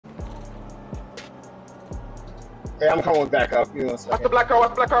Hey, I'm coming back up. You know, Watch the black car.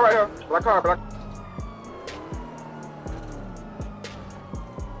 Watch the black car right here. Black car. Black.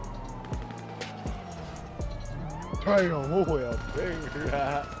 Damn, oh well,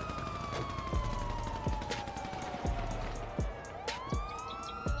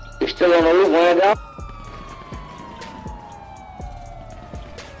 You're still on the roof, land out.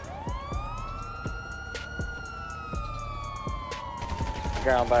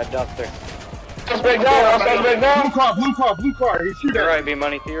 Ground by a dumpster. Suspect down, suspect down. Blue car. He's To shooting. your right,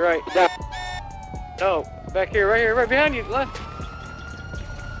 B-Money, to your right. Down. No, back here, right behind you, left.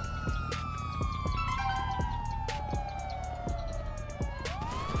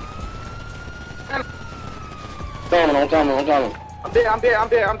 I'm coming.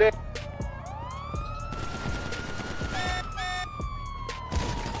 I'm dead.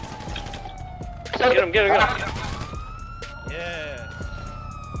 Get him. yeah.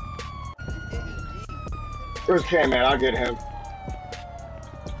 Where's Cam, man? I'll get him.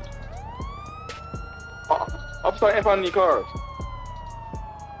 I'm starting to find new cars.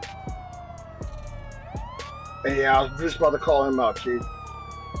 Hey, yeah, I was just about to call him out, Chief.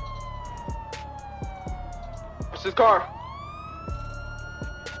 What's his car?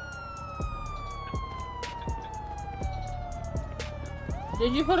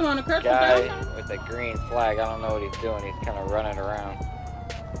 Did you put him on the crutch? Guy with a green flag, I don't know what he's doing. He's kind of running around.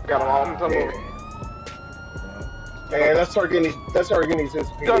 Got him all. Come over. Hey, let's start getting these into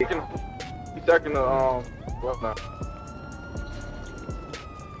PD. He's ducking the what now?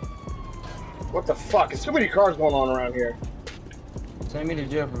 What the fuck? There's too many cars going on around here. Send me to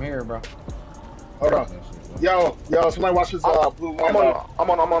jail from here, bro. Hold on. Yo, somebody watch this blue I'm Lambo.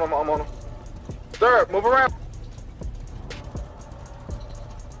 on him. Sir, move around.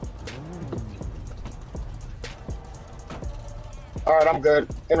 Alright, I'm good.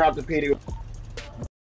 Interrupt the PD.